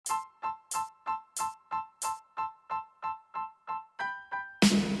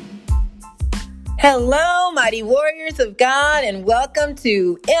Hello, mighty warriors of God, and welcome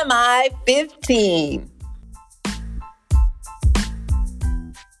to MI 15.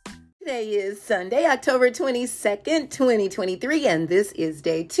 Today is Sunday, October 22nd, 2023, and this is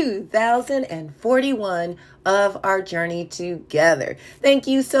day 2041 of our journey together. Thank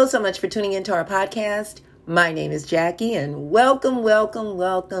you so much for tuning into our podcast. My name is Jackie, and welcome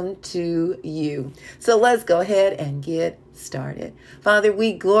to you. So let's go ahead and get started. Father,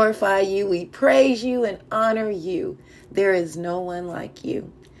 we glorify you, we praise you, and honor you. There is no one like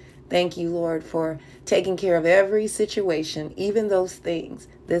you. Thank you, Lord, for taking care of every situation, even those things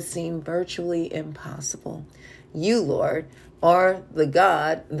that seem virtually impossible. You, Lord, are the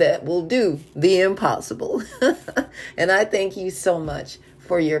God that will do the impossible. And I thank you so much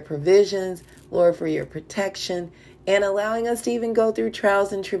for your provisions, Lord, for your protection, and allowing us to even go through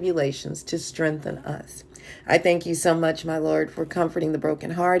trials and tribulations to strengthen us. I thank you so much, my Lord, for comforting the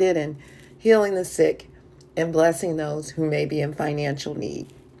brokenhearted and healing the sick and blessing those who may be in financial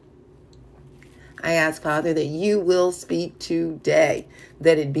need. I ask, Father, that you will speak today,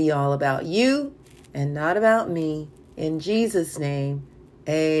 that it be all about you and not about me. In Jesus' name,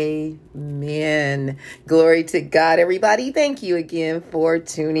 amen. Glory to God, everybody. Thank you again for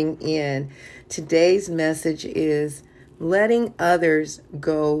tuning in. Today's message is letting others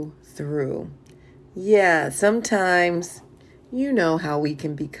go through. Yeah, sometimes you know how we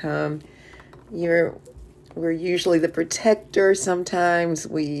can become. We're usually the protector. Sometimes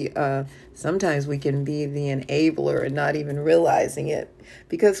we can be the enabler and not even realizing it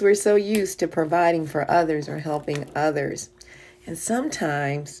because we're so used to providing for others or helping others. And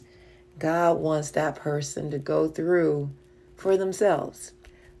sometimes God wants that person to go through for themselves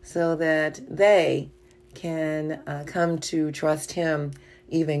so that they can come to trust him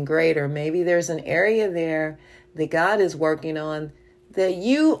even greater. Maybe there's an area there that God is working on that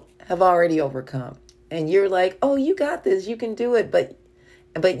you have already overcome. And you're like, oh, you got this, you can do it. But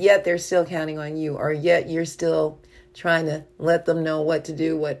yet they're still counting on you, or yet you're still trying to let them know what to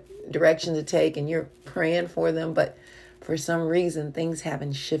do, what direction to take, and you're praying for them. But for some reason, things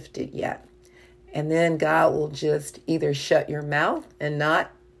haven't shifted yet. And then God will just either shut your mouth and not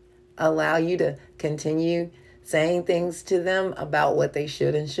allow you to continue saying things to them about what they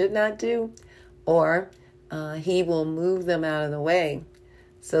should and should not do, or he will move them out of the way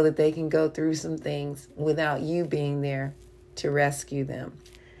so that they can go through some things without you being there to rescue them.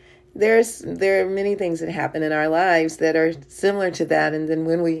 There are many things that happen in our lives that are similar to that, and then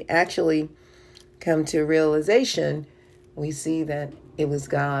when we actually come to realization, we see that it was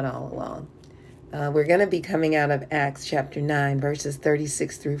God all along. We're going to be coming out of Acts chapter 9, verses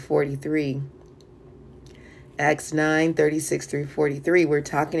 36 through 43. Acts 9, 36 through 43, we're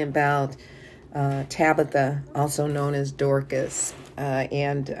talking about Tabitha, also known as Dorcas.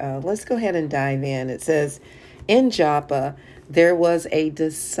 And let's go ahead and dive in. It says, in Joppa, there was a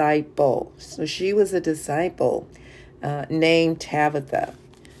disciple. So she was a disciple named Tabitha.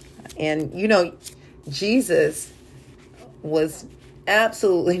 And, you know, Jesus was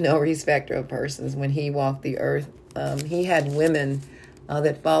absolutely no respecter of persons when he walked the earth. He had women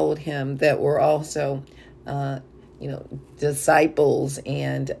that followed him that were also disciples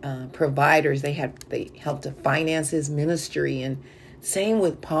and providers. They helped to finance his ministry, and same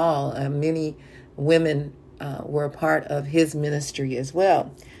with Paul. Many women were a part of his ministry as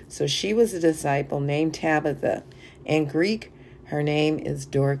well. So she was a disciple named Tabitha. In Greek, her name is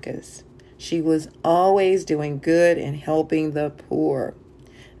Dorcas. She was always doing good and helping the poor.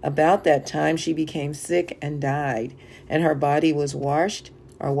 About that time, she became sick and died, and her body was washed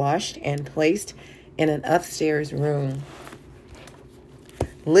and placed in an upstairs room.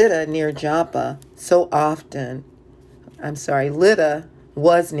 Lydda was near Joppa.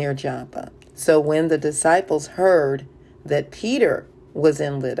 So when the disciples heard that Peter was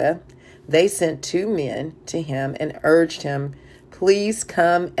in Lydda, they sent 2 men to him and urged him, please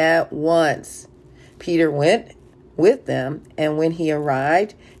come at once. Peter went with them, and when he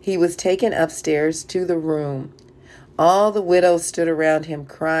arrived, he was taken upstairs to the room. All the widows stood around him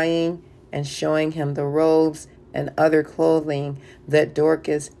crying and showing him the robes and other clothing that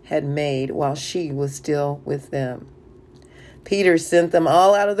Dorcas had made while she was still with them. Peter sent them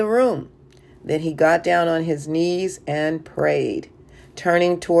all out of the room. Then he got down on his knees and prayed.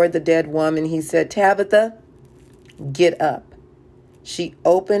 Turning toward the dead woman, he said, Tabitha, get up. She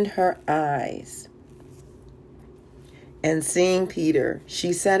opened her eyes, and seeing Peter,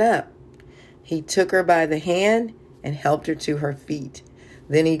 she sat up. He took her by the hand and helped her to her feet.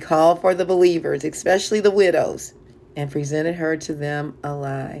 Then he called for the believers, especially the widows, and presented her to them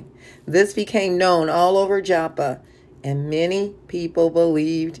alive. This became known all over Joppa, and many people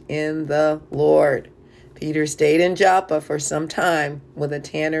believed in the Lord. Peter stayed in Joppa for some time with a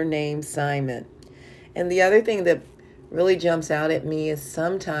tanner named Simon. And the other thing that really jumps out at me is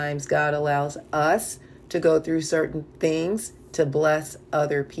sometimes God allows us to go through certain things to bless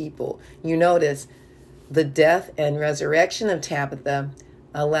other people. You notice the death and resurrection of Tabitha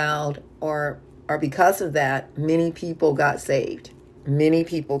allowed, or because of that, many people got saved. Many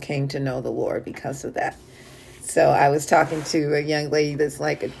people came to know the Lord because of that. So I was talking to a young lady that's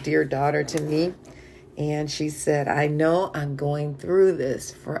like a dear daughter to me, and she said, I know I'm going through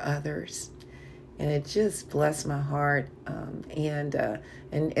this for others. And it just blessed my heart.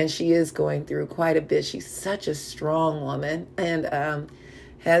 And she is going through quite a bit. She's such a strong woman, and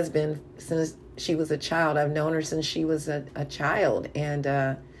has been since she was a child. I've known her since she was a child,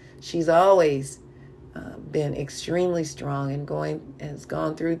 and she's always been extremely strong and has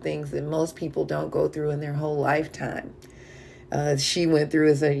gone through things that most people don't go through in their whole lifetime. She went through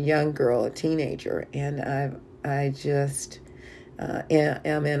as a young girl, a teenager, and I just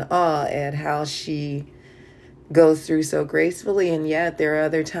am in awe at how she goes through so gracefully. And yet there are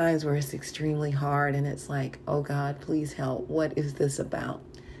other times where it's extremely hard, and it's like, oh God, please help. What is this about?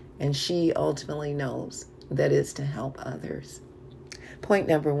 And she ultimately knows that it's to help others. Point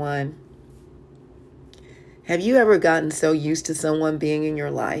number 1. Have you ever gotten so used to someone being in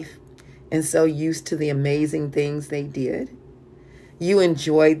your life and so used to the amazing things they did? You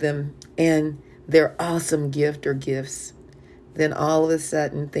enjoyed them and their awesome gift or gifts. Then all of a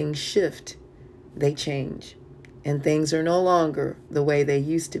sudden things shift. They change. And things are no longer the way they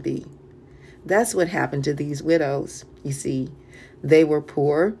used to be. That's what happened to these widows. You see, they were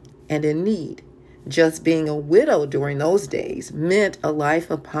poor and in need. Just being a widow during those days meant a life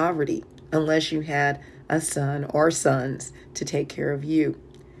of poverty unless you had a son or sons to take care of you.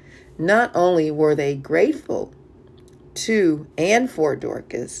 Not only were they grateful to and for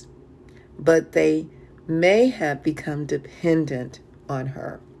Dorcas, but they may have become dependent on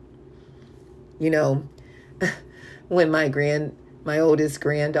her. You know, when my oldest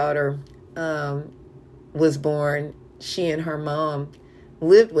granddaughter was born, she and her mom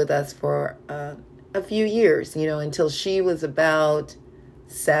lived with us for a few years, until she was about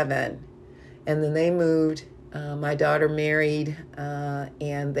 7. And then they moved. My daughter married,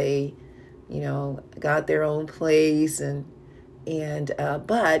 and they, got their own place.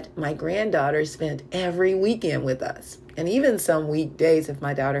 But my granddaughter spent every weekend with us, and even some weekdays if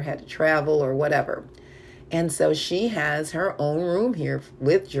my daughter had to travel or whatever. And so she has her own room here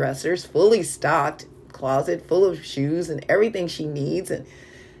with dressers, fully stocked, closet full of shoes and everything she needs.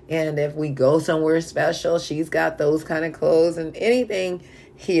 And if we go somewhere special, she's got those kind of clothes and anything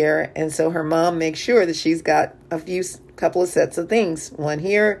here. And so her mom makes sure that she's got couple of sets of things, one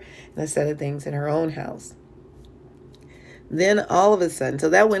here and a set of things in her own house. Then all of a sudden, so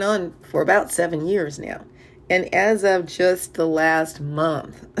that went on for about 7 years now. And as of just the last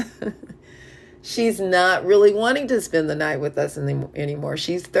month, she's not really wanting to spend the night with us anymore.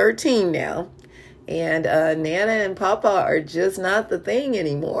 She's 13 now. And Nana and Papa are just not the thing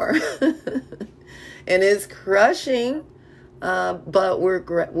anymore. And it's crushing. But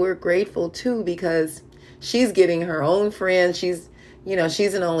we're grateful too, because she's getting her own friends. She's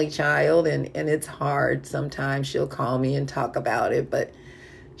an only child, and it's hard. Sometimes she'll call me and talk about it, but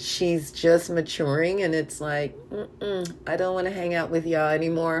she's just maturing, and it's like, I don't want to hang out with y'all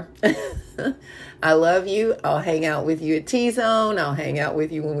anymore. I love you. I'll hang out with you at T-Zone. I'll hang out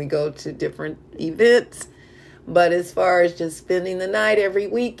with you when we go to different events. But as far as just spending the night every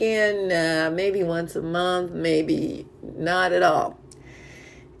weekend, maybe once a month, maybe not at all.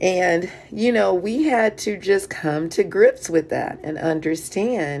 And, we had to just come to grips with that and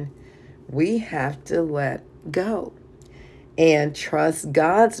understand we have to let go and trust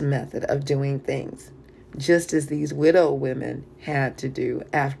God's method of doing things, just as these widow women had to do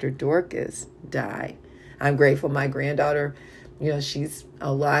after Dorcas died. I'm grateful my granddaughter, she's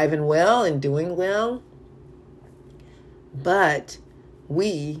alive and well and doing well. But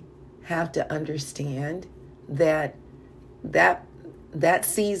we have to understand that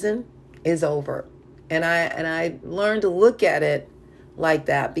season is over. And I learned to look at it like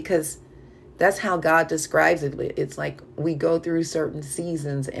that, because that's how God describes it. It's like we go through certain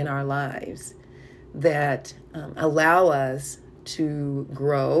seasons in our lives that allow us to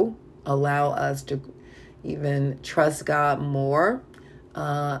grow, allow us to even trust God more.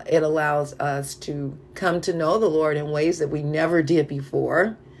 It allows us to come to know the Lord in ways that we never did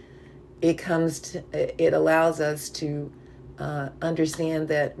before. It allows us to understand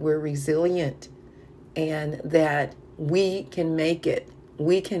that we're resilient and that we can make it.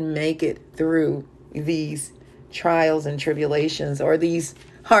 We can make it through these trials and tribulations or these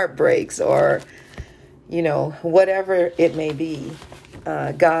heartbreaks or, whatever it may be,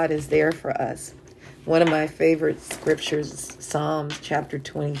 God is there for us. One of my favorite scriptures, Psalms chapter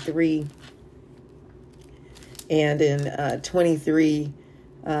 23. And in 23,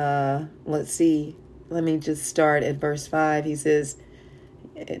 let's see, let me just start at verse 5.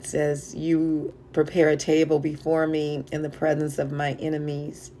 It says, you prepare a table before me in the presence of my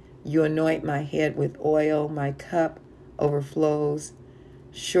enemies. You anoint my head with oil. My cup overflows.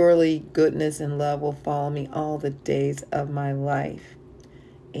 Surely goodness and love will follow me all the days of my life,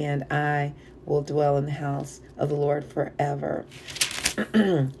 and I will dwell in the house of the Lord forever.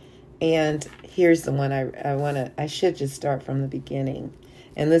 And here's the one I should just start from the beginning.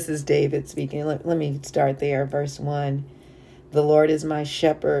 And this is David speaking. Let me start there. Verse 1. The Lord is my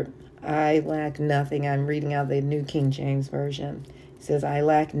shepherd. I lack nothing. I'm reading out the New King James Version. It says, I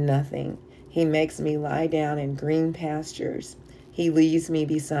lack nothing. He makes me lie down in green pastures. He leads me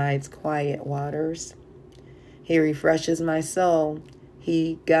beside quiet waters. He refreshes my soul.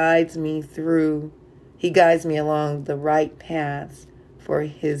 He guides me along the right paths for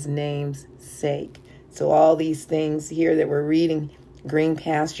his name's sake. So all these things here that we're reading, green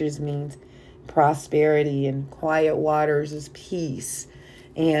pastures means prosperity, and quiet waters is peace,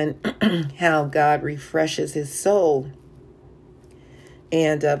 and how God refreshes his soul.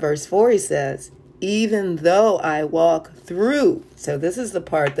 And verse 4, he says, even though I walk through, so this is the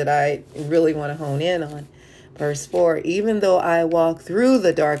part that I really want to hone in on. Verse 4, even though I walk through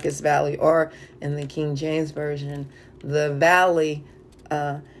the darkest valley, or in the King James Version, the valley,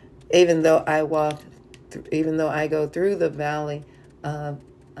 even though I go through the valley of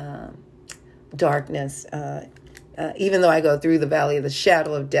darkness, even though I go through the valley of the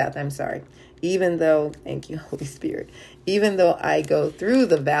shadow of death, thank you, Holy Spirit, even though I go through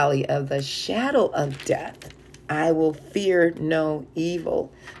the valley of the shadow of death, I will fear no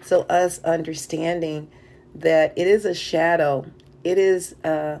evil. So us understanding that it is a shadow, it is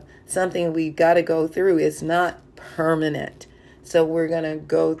something we've got to go through. It's not permanent. So we're going to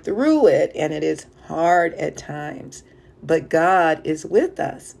go through it, and it is hard at times. But God is with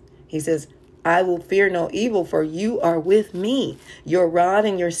us. He says, I will fear no evil, for you are with me. Your rod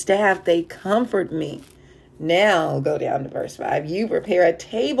and your staff, they comfort me. Now go down to verse 5. You prepare a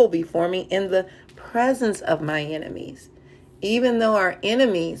table before me in the presence of my enemies. Even though our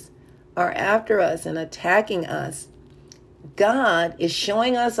enemies are after us and attacking us, God is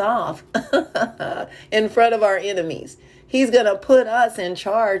showing us off in front of our enemies. He's going to put us in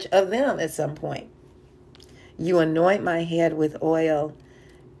charge of them at some point. You anoint my head with oil.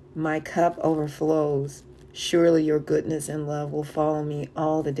 My cup overflows. Surely your goodness and love will follow me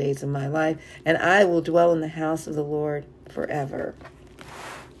all the days of my life, and I will dwell in the house of the Lord forever.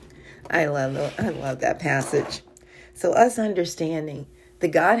 I love that passage. So us understanding that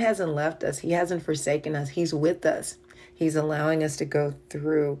God hasn't left us. He hasn't forsaken us. He's with us. He's allowing us to go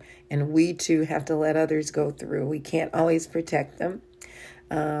through, and we too have to let others go through. We can't always protect them.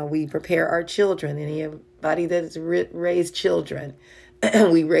 We prepare our children. Anybody that has raised children,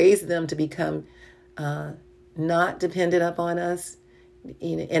 we raise them to become not dependent upon us.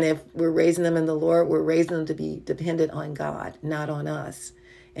 And if we're raising them in the Lord, we're raising them to be dependent on God, not on us,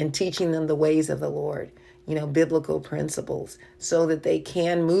 and teaching them the ways of the Lord, biblical principles, so that they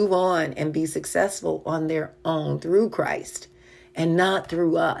can move on and be successful on their own through Christ and not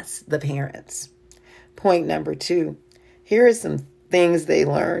through us, the parents. Point number 2, here are some things they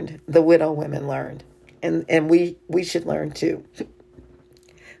learned, the widow women learned, and we should learn too.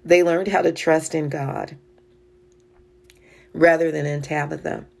 They learned how to trust in God rather than in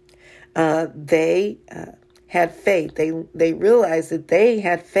Tabitha. They had faith. They realized that they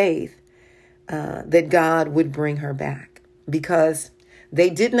had faith that God would bring her back, because they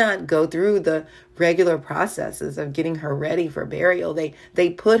did not go through the regular processes of getting her ready for burial. They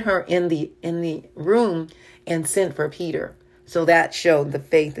put her in the room and sent for Peter. So that showed the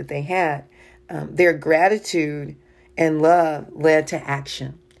faith that they had. Their gratitude and love led to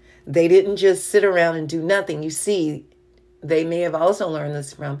action. They didn't just sit around and do nothing. You see, they may have also learned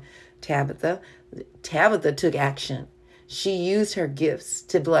this from Tabitha. Tabitha took action. She used her gifts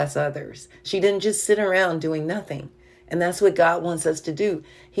to bless others. She didn't just sit around doing nothing. And that's what God wants us to do.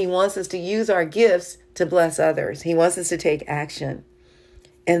 He wants us to use our gifts to bless others. He wants us to take action.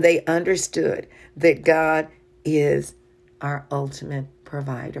 And they understood that God is our ultimate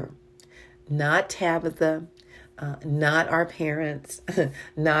provider. Not Tabitha, not our parents,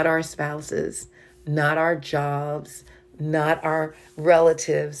 not our spouses, not our jobs, not our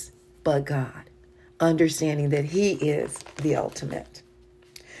relatives, but God. Understanding that He is the ultimate.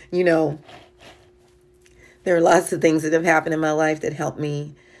 There are lots of things that have happened in my life that helped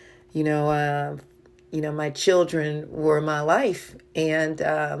me. My children were my life, and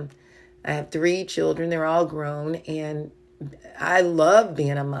I have 3 children. They're all grown, and I love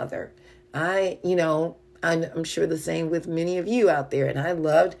being a mother. I'm sure the same with many of you out there, and I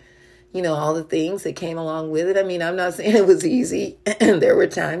loved, all the things that came along with it. I mean, I'm not saying it was easy. There were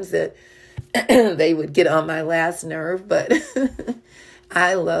times that they would get on my last nerve, but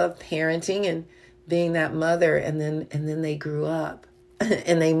I love parenting and being that mother. And then they grew up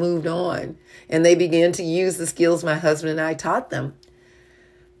and they moved on and they began to use the skills my husband and I taught them.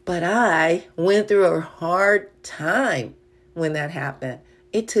 But I went through a hard time when that happened.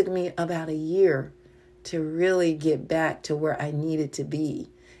 It took me about a year to really get back to where I needed to be.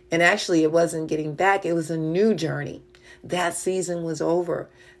 And actually, it wasn't getting back. It was a new journey. That season was over.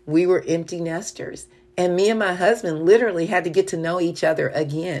 We were empty nesters. And me and my husband literally had to get to know each other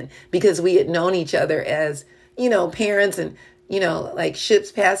again because we had known each other as, parents and, like ships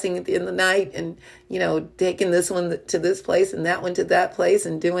passing in the night and, taking this one to this place and that one to that place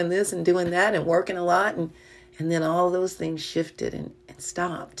and doing this and doing that and working a lot. And then all those things shifted and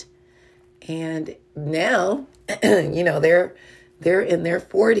stopped. And now, they're in their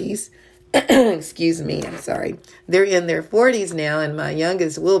 40s. Excuse me, I'm sorry. They're in their 40s now, and my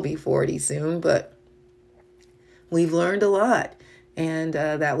youngest will be 40 soon, but we've learned a lot. And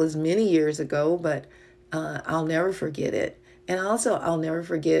that was many years ago, but I'll never forget it. And also, I'll never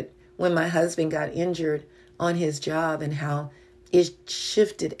forget when my husband got injured on his job and how it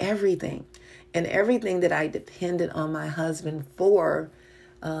shifted everything. And everything that I depended on my husband for,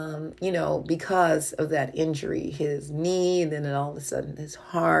 because of that injury, his knee, and then all of a sudden his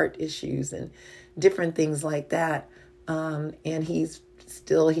heart issues and different things like that. And he's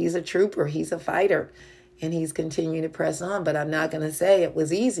a trooper, he's a fighter, and he's continuing to press on. But I'm not going to say it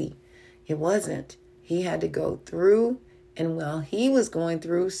was easy. It wasn't. He had to go through, and while he was going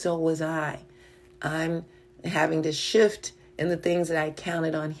through, so was I. I'm having to shift in the things that I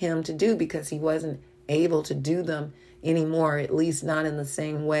counted on him to do because he wasn't able to do them anymore, at least not in the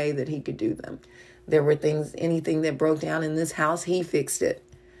same way that he could do them. There were things, anything that broke down in this house, he fixed it.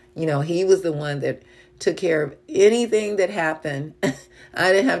 He was the one that took care of anything that happened.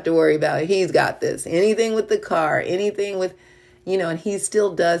 I didn't have to worry about it. He's got this. Anything with the car, anything with, and he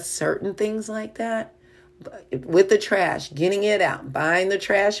still does certain things like that. With the trash, getting it out, buying the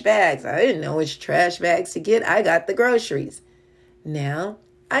trash bags. I didn't know which trash bags to get. I got the groceries. Now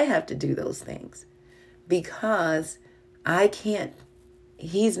I have to do those things because I can't,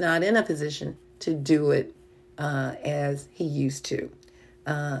 he's not in a position to do it as he used to.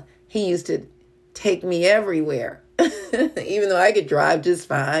 He used to take me everywhere, even though I could drive just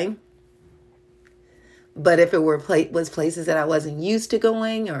fine. But if it was places that I wasn't used to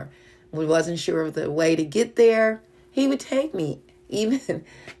going or wasn't sure of the way to get there, he would take me, even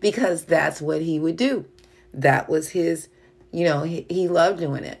because that's what he would do. That was his, he loved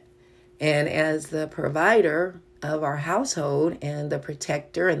doing it. And as the provider of our household and the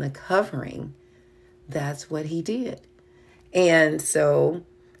protector and the covering, that's what he did. And so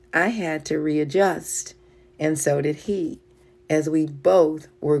I had to readjust, and so did he, as we both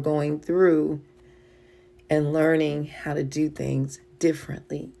were going through and learning how to do things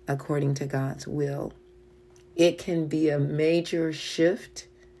differently according to God's will. It can be a major shift,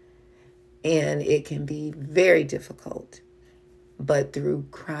 and it can be very difficult. But through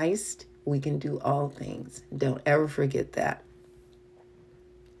Christ, we can do all things. Don't ever forget that.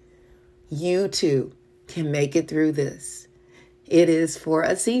 You too can make it through this. It is for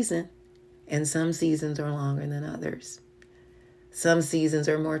a season, and some seasons are longer than others. Some seasons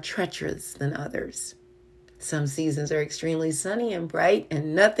are more treacherous than others. Some seasons are extremely sunny and bright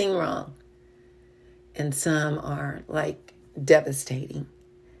and nothing wrong. And some are like devastating.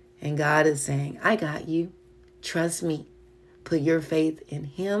 And God is saying, I got you. Trust me. Put your faith in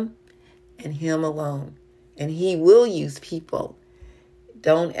Him and Him alone. And He will use people.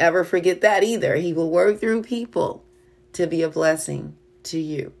 Don't ever forget that either. He will work through people to be a blessing to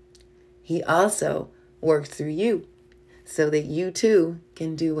you. He also works through you so that you too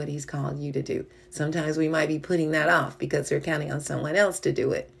can do what He's called you to do. Sometimes we might be putting that off because we're counting on someone else to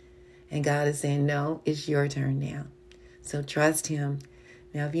do it. And God is saying, no, it's your turn now. So trust Him.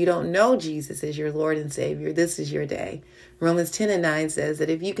 Now, if you don't know Jesus as your Lord and Savior, this is your day. Romans 10:9 says that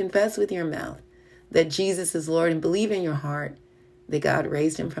if you confess with your mouth that Jesus is Lord and believe in your heart that God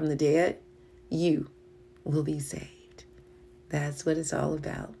raised Him from the dead, you will be saved. That's what it's all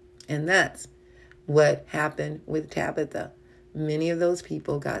about. And that's what happened with Tabitha. Many of those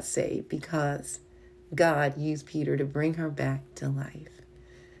people got saved because God used Peter to bring her back to life.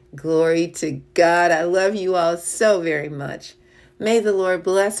 Glory to God. I love you all so very much. May the Lord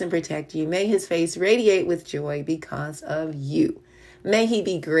bless and protect you. May his face radiate with joy because of you. May he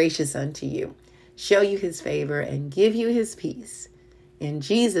be gracious unto you, show you his favor, and give you his peace. In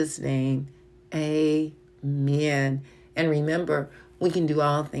Jesus' name, amen. And remember, we can do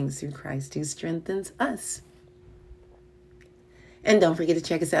all things through Christ who strengthens us. And don't forget to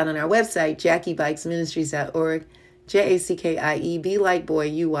check us out on our website, JackieBikesMinistries.org, JACKIE, be like boy,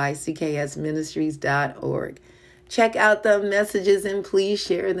 UYCKS Ministries.org. Check out the messages and please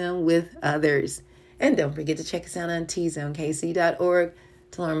share them with others. And don't forget to check us out on tzonekc.org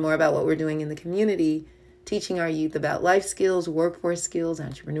to learn more about what we're doing in the community, teaching our youth about life skills, workforce skills,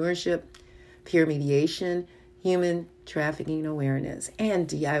 entrepreneurship, peer mediation, human trafficking awareness, and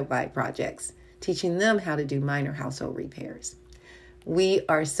DIY projects, teaching them how to do minor household repairs. We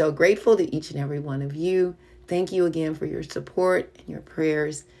are so grateful to each and every one of you. Thank you again for your support and your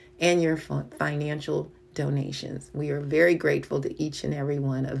prayers and your financial donations. We are very grateful to each and every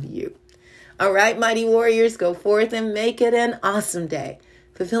one of you. All right, mighty warriors, go forth and make it an awesome day,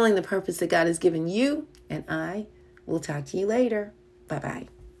 fulfilling the purpose that God has given you, and I will talk to you later.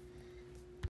 Bye-bye.